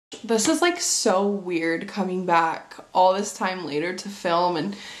this is like so weird coming back all this time later to film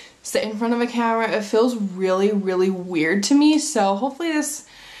and sit in front of a camera. It feels really, really weird to me. So hopefully this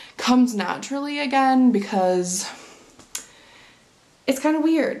comes naturally again because it's kind of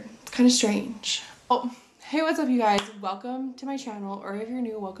weird. It's kind of strange. Oh, hey, what's up you guys? Welcome to my channel, or if you're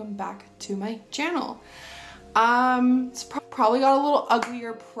new, welcome back to my channel. It's probably got a little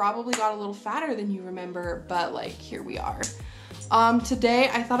uglier, probably got a little fatter than you remember, but like here we are. Today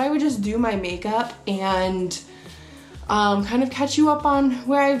I thought I would just do my makeup and kind of catch you up on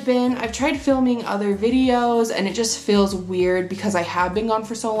where I've been. I've tried filming other videos and it just feels weird because I have been gone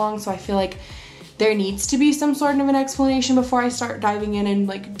for so long, so I feel like there needs to be some sort of an explanation before I start diving in and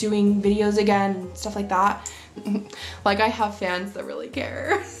like doing videos again and stuff like that. Like I have fans that really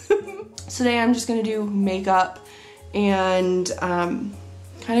care. Today I'm just gonna do makeup and kind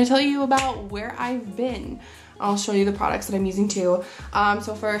of tell you about where I've been. I'll show you the products that I'm using too.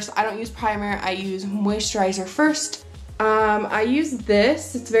 So first, I don't use primer, I use moisturizer first. I use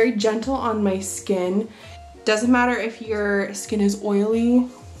this, it's very gentle on my skin. Doesn't matter if your skin is oily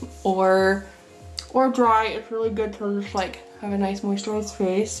or dry, it's really good to just like have a nice moisturized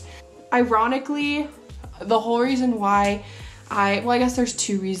face. Ironically, the whole reason why well, I guess there's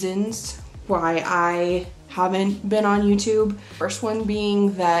two reasons why I haven't been on YouTube. First one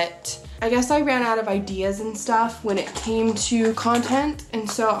being that I guess I ran out of ideas and stuff when it came to content, and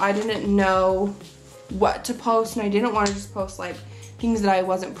so I didn't know what to post, and I didn't want to just post like things that I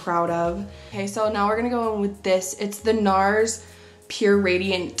wasn't proud of. Okay, so now we're gonna go in with this. It's the NARS Pure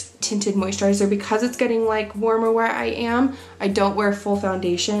Radiant Tinted Moisturizer. Because it's getting like warmer where I am, I don't wear full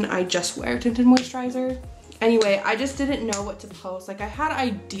foundation, I just wear tinted moisturizer. Anyway, I just didn't know what to post. Like I had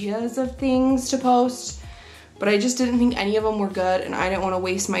ideas of things to post, but I just didn't think any of them were good, and I didn't want to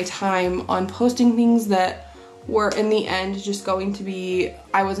waste my time on posting things that were in the end just going to be,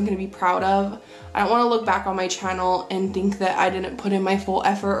 I wasn't going to be proud of. I don't want to look back on my channel and think that I didn't put in my full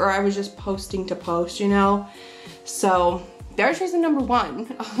effort or I was just posting to post, you know? So there's reason number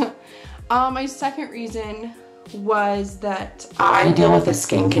one. My second reason was that I deal with a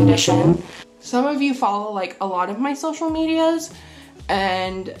skin condition. Some of you follow like a lot of my social medias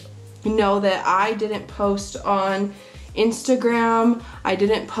and know that I didn't post on Instagram. I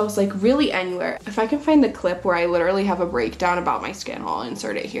didn't post like really anywhere. If I can find the clip where I literally have a breakdown about my skin, I'll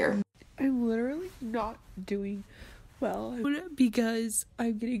insert it here. I'm literally not doing well because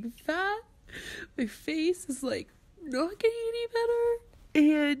I'm getting fat. My face is like not getting any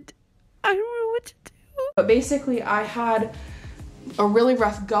better and I don't know what to do. But basically I had a really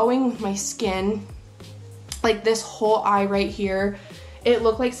rough going with my skin. Like this whole eye right here, it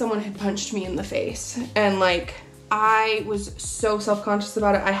looked like someone had punched me in the face, and like I was so self-conscious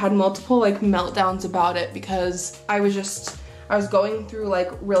about it. I had multiple like meltdowns about it because I was going through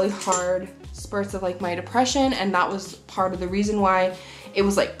like really hard spurts of like my depression, and that was part of the reason why it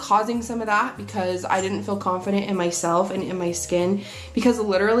was like causing some of that, because I didn't feel confident in myself and in my skin. Because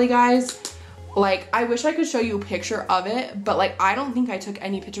literally guys, like I wish I could show you a picture of it, but like I don't think I took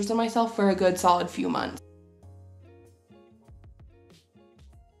any pictures of myself for a good solid few months.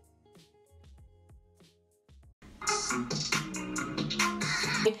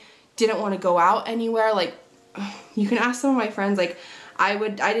 I didn't want to go out anywhere. Like you can ask some of my friends, like I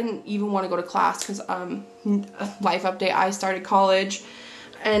didn't even want to go to class because life update, I started college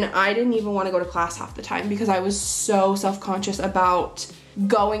and I didn't even want to go to class half the time because I was so self-conscious about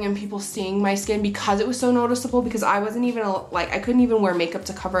going and people seeing my skin because it was so noticeable, because I wasn't even like I couldn't even wear makeup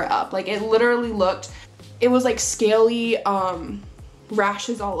to cover it up. Like it literally it was like scaly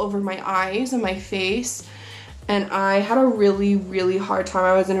rashes all over my eyes and my face, and I had a really, really hard time.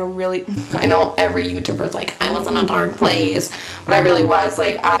 I was in a really, I know every YouTuber's like, I was in a dark place, but I really was.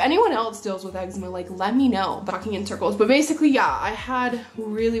 Like, if anyone else deals with eczema, like, let me know. Talking in circles. But basically, yeah, I had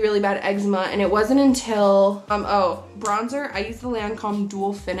really, really bad eczema, and it wasn't until, oh, bronzer. I used the Lancome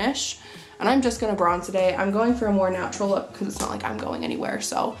Dual Finish, and I'm just gonna bronze today. I'm going for a more natural look because it's not like I'm going anywhere,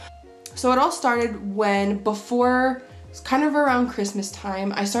 so. So it all started before, it's kind of around Christmas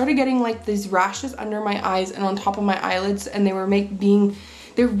time, I started getting like these rashes under my eyes and on top of my eyelids, and they were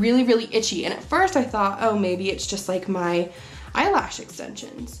they're really, really itchy. And at first I thought, oh, maybe it's just like my eyelash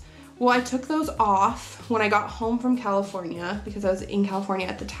extensions. Well, I took those off when I got home from California, because I was in California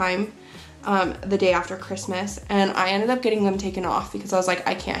at the time, the day after Christmas, and I ended up getting them taken off because I was like,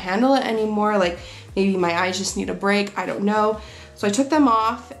 I can't handle it anymore. Like maybe my eyes just need a break, I don't know. So I took them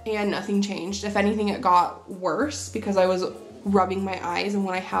off and nothing changed. If anything, it got worse because I was rubbing my eyes, and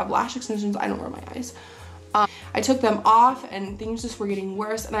when I have lash extensions, I don't rub my eyes. I took them off and things just were getting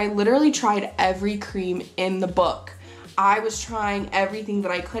worse, and I literally tried every cream in the book. I was trying everything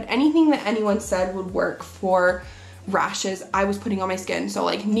that I could. Anything that anyone said would work for rashes, I was putting on my skin. So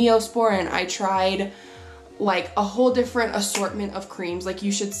like Neosporin, I tried like a whole different assortment of creams. Like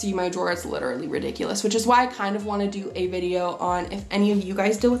you should see my drawer, it's literally ridiculous, which is why I kind of want to do a video on if any of you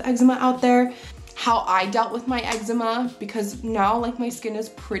guys deal with eczema out there, how I dealt with my eczema, because now like my skin is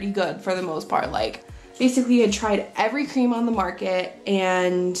pretty good for the most part. Like basically I tried every cream on the market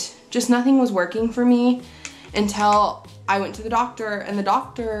and just nothing was working for me until I went to the doctor, and the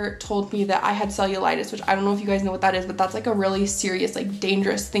doctor told me that I had cellulitis, which I don't know if you guys know what that is, but that's like a really serious, like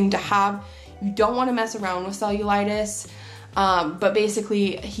dangerous thing to have. You don't want to mess around with cellulitis. But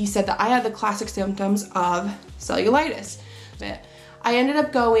basically he said that I had the classic symptoms of cellulitis. But I ended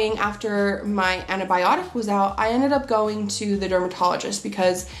up going, after my antibiotic was out, I ended up going to the dermatologist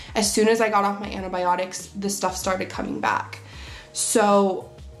because as soon as I got off my antibiotics, the stuff started coming back.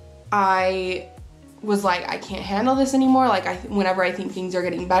 So I was like, I can't handle this anymore. Like whenever I think things are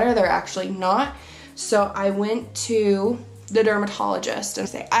getting better, they're actually not. So I went to the dermatologist and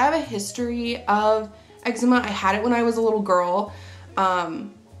say, I have a history of eczema. I had it when I was a little girl.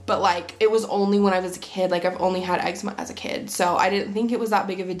 But like it was only when I was a kid. Like I've only had eczema as a kid. So I didn't think it was that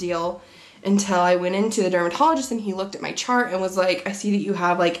big of a deal until I went into the dermatologist and he looked at my chart and was like, I see that you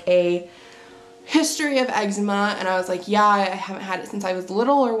have like a history of eczema. And I was like, yeah, I haven't had it since I was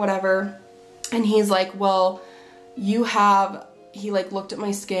little or whatever. And he's like, well, you have, he like looked at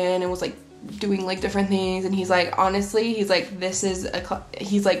my skin and was like doing like different things. And he's like, honestly, he's like, this is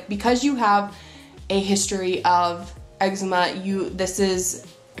he's like, because you have a history of eczema, this is,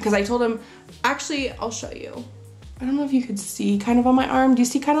 because I told him, actually, I'll show you. I don't know if you could see kind of on my arm. Do you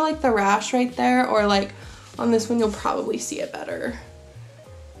see kind of like the rash right there? Or like on this one, you'll probably see it better.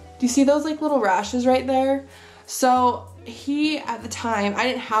 Do you see those like little rashes right there? So he, at the time, I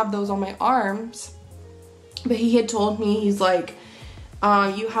didn't have those on my arms, but he had told me, he's like,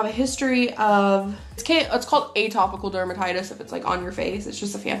 you have a history of, it's called atopical dermatitis if it's like on your face. It's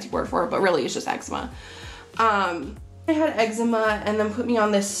just a fancy word for it, but really it's just eczema. I had eczema and then put me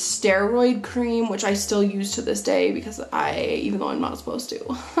on this steroid cream, which I still use to this day because even though I'm not supposed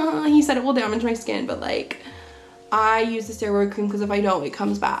to, he said it will damage my skin, but like I use the steroid cream because if I don't, it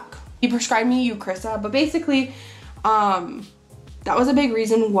comes back. He prescribed me Eucrisa, but basically that was a big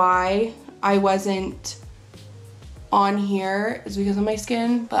reason why I wasn't on here, is because of my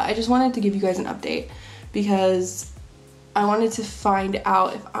skin. But I just wanted to give you guys an update because I wanted to find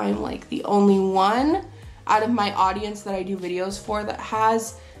out if I'm like the only one out of my audience that I do videos for that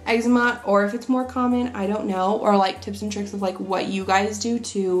has eczema, or if it's more common, I don't know, or like tips and tricks of like what you guys do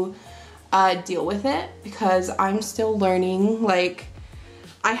to deal with it, because I'm still learning. Like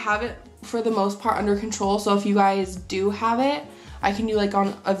I have it for the most part under control, so if you guys do have it, I can do like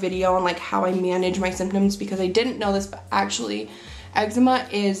on a video on like how I manage my symptoms, because I didn't know this, but actually eczema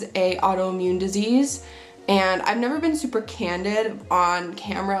is a autoimmune disease. And I've never been super candid on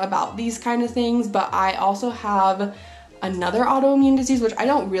camera about these kind of things, but I also have another autoimmune disease, which I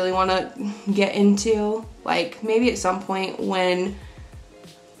don't really want to get into. Like maybe at some point when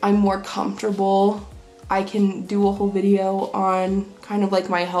I'm more comfortable, I can do a whole video on kind of like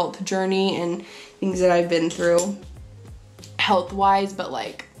my health journey and things that I've been through health-wise, but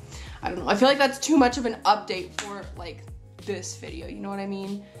like, I don't know. I feel like that's too much of an update for like this video, you know what I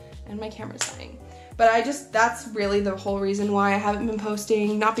mean? And my camera's dying. But that's really the whole reason why I haven't been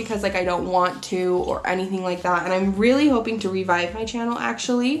posting, not because like I don't want to or anything like that. And I'm really hoping to revive my channel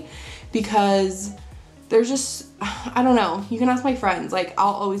actually, because there's just, I don't know, you can ask my friends, like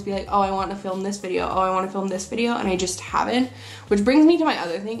I'll always be like, oh, I want to film this video, oh, I want to film this video, and I just haven't. Which brings me to my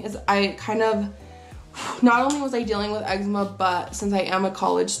other thing, is I kind of, not only was I dealing with eczema, but since I am a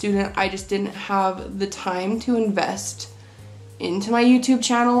college student, I just didn't have the time to invest into my YouTube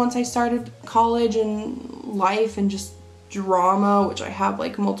channel once I started college and life and just drama, which I have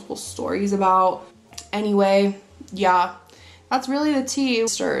like multiple stories about. Anyway, yeah, that's really the tea.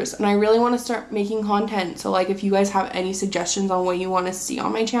 And I really want to start making content, so like if you guys have any suggestions on what you want to see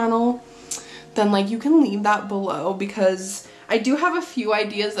on my channel, then like you can leave that below, because I do have a few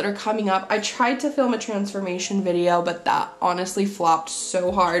ideas that are coming up. I tried to film a transformation video, but that honestly flopped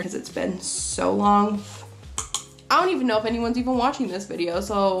so hard because it's been so long. I don't even know if anyone's even watching this video,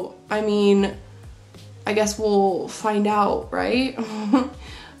 so I mean, I guess we'll find out, right?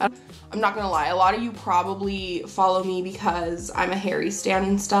 I'm not gonna lie, a lot of you probably follow me because I'm a Harry stan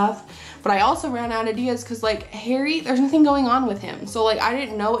and stuff, but I also ran out of ideas because like Harry, there's nothing going on with him, so like I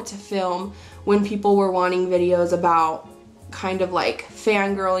didn't know what to film when people were wanting videos about kind of like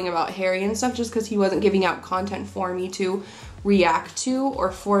fangirling about Harry and stuff, just because he wasn't giving out content for me to react to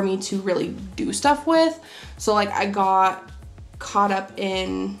or for me to really do stuff with. So like I got caught up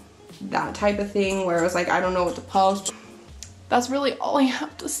in that type of thing where it was like, I don't know what to post. That's really all I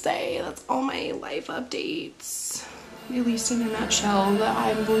have to say. That's all my life updates, at least in a nutshell, that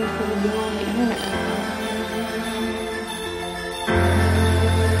I'm going to put on the internet.